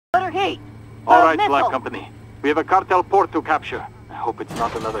heat! All right, missile. Black Company. We have a cartel port to capture. I hope it's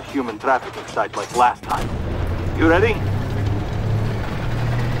not another human trafficking site like last time. You ready?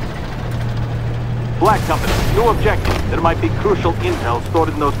 Black Company, new objective. There might be crucial intel stored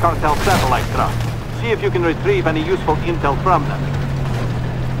in those cartel satellite trucks. See if you can retrieve any useful intel from them.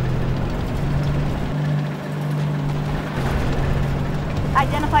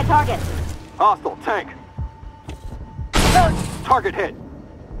 Identify target. Hostile tank. Target hit.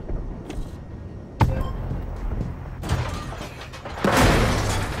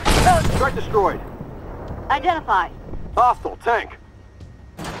 Strike destroyed. Identify. Hostile tank.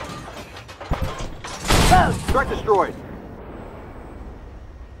 Strike destroyed.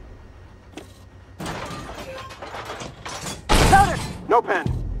 Loader. No pen.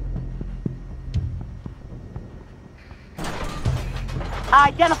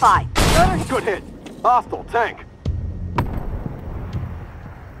 Identify. Loader. Good hit. Hostile tank.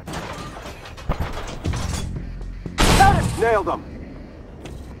 Loader. Nailed him.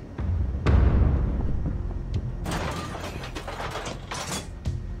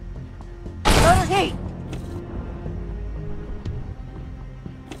 Loader heat.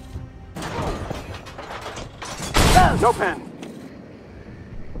 Load. No pen.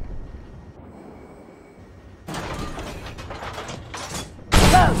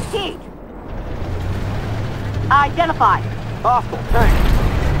 Load. Heat. Identify. Hostile tank.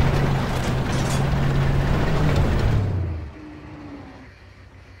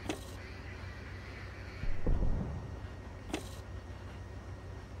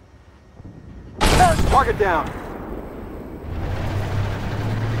 Load. Target down.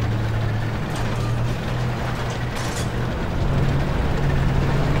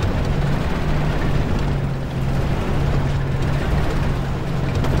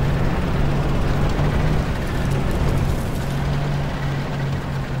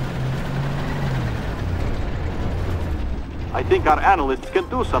 I think our analysts can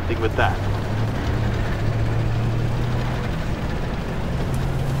do something with that.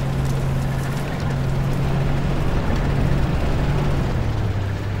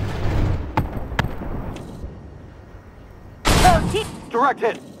 Load. Heat. Direct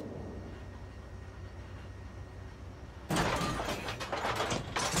hit.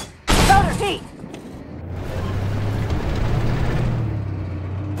 Loader heat.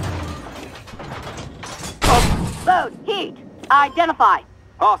 Load. Heat. Identify.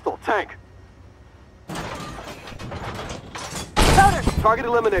 Hostile tank. Loader. Target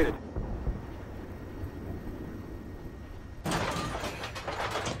eliminated.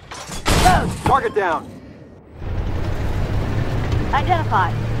 Load. Target down.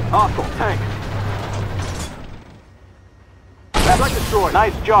 Identify. Hostile tank. Strike destroyed.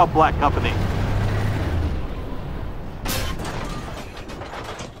 Nice job, Black Company.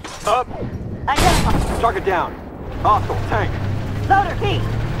 Up. Identify. Target down. Hostile tank. Loader heat.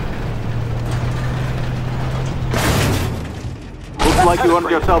 Looks like you earned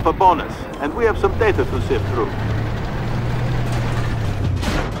yourself a bonus, and we have some data to sift through.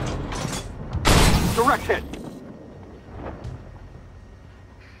 Direct hit.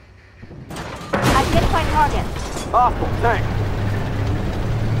 Identify target. Hostile tank.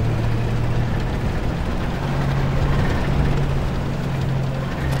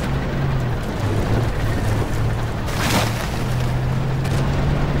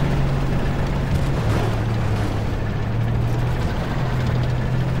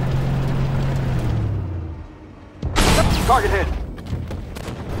 Target hit.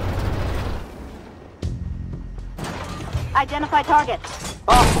 Identify target.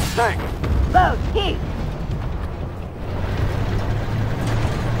 Hostile tank. Load. Heat.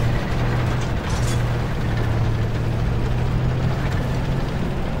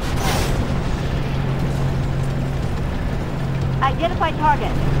 Identify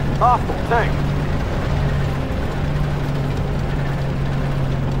target. Hostile tank.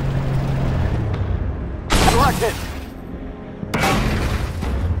 Direct hit.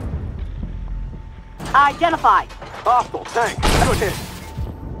 Identify. Hostile tank. Good hit.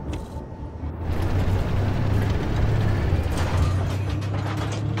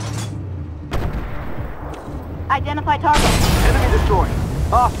 Identify target. Enemy destroyed.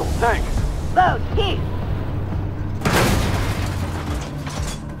 Hostile tank. Load. Heat.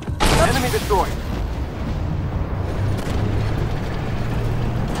 Enemy destroyed.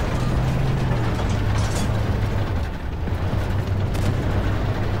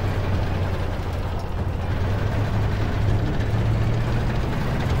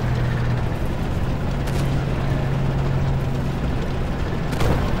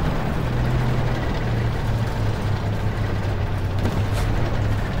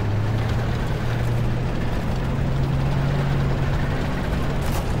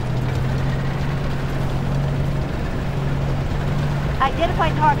 Identify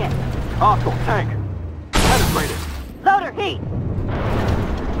target. Hostile tank. Penetrated. Loader heat.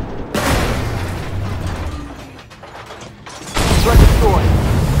 Threat destroyed.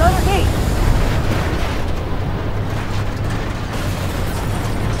 Loader heat.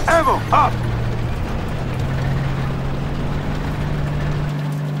 Ammo up.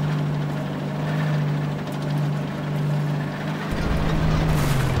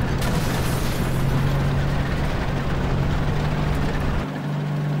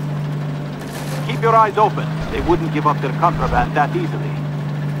 Keep your eyes open. They wouldn't give up their contraband that easily.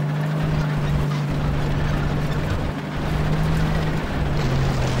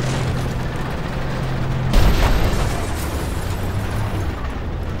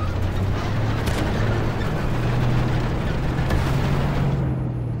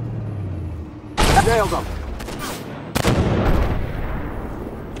 Nailed them.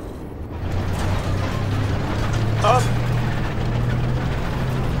 Up.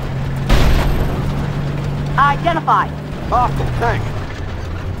 Identify. Hostile tank.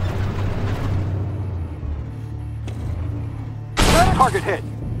 Target hit.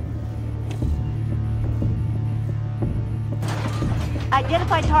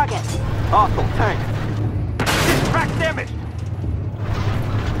 Identify target. Hostile tank. Track damaged.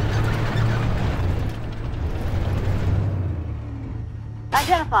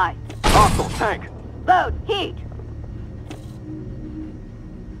 Identify. Hostile tank. Load heat.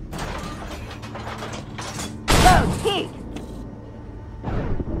 Load heat.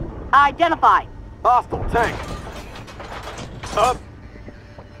 Identify. Hostile tank. Up.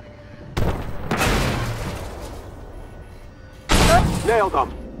 Nailed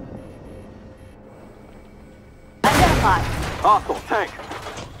them. Identify. Hostile tank.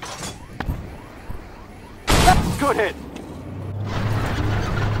 Good hit.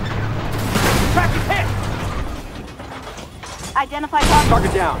 Track is hit. Identify target.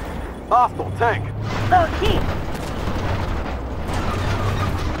 Target down. Hostile tank. Load heat.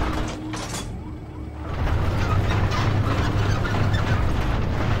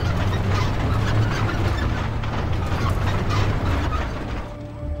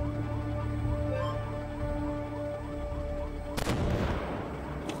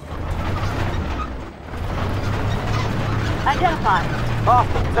 Identify.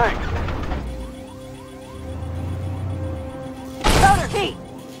 Hostile tank. Loader heat.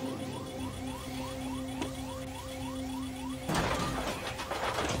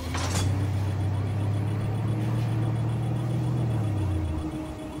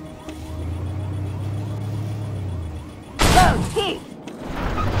 Load heat.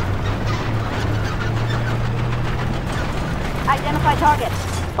 Identify target.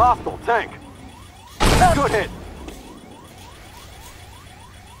 Hostile tank. Good hit.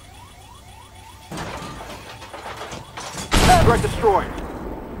 Threat destroyed.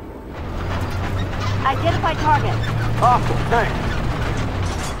 Identify target. Hostile tank.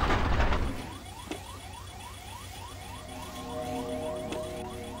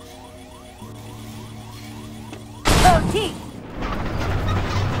 Load heat.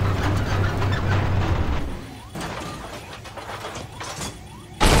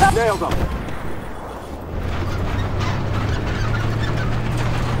 Nailed them.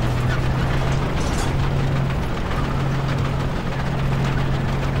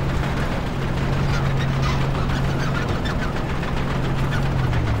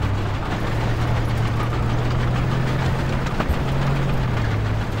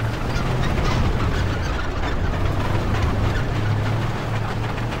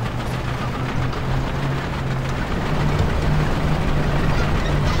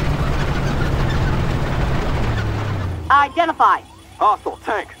 Identify. Hostile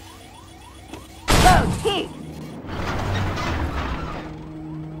tank. Load heat.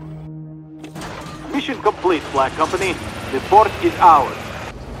 Mission complete, Black Company. The fort is ours.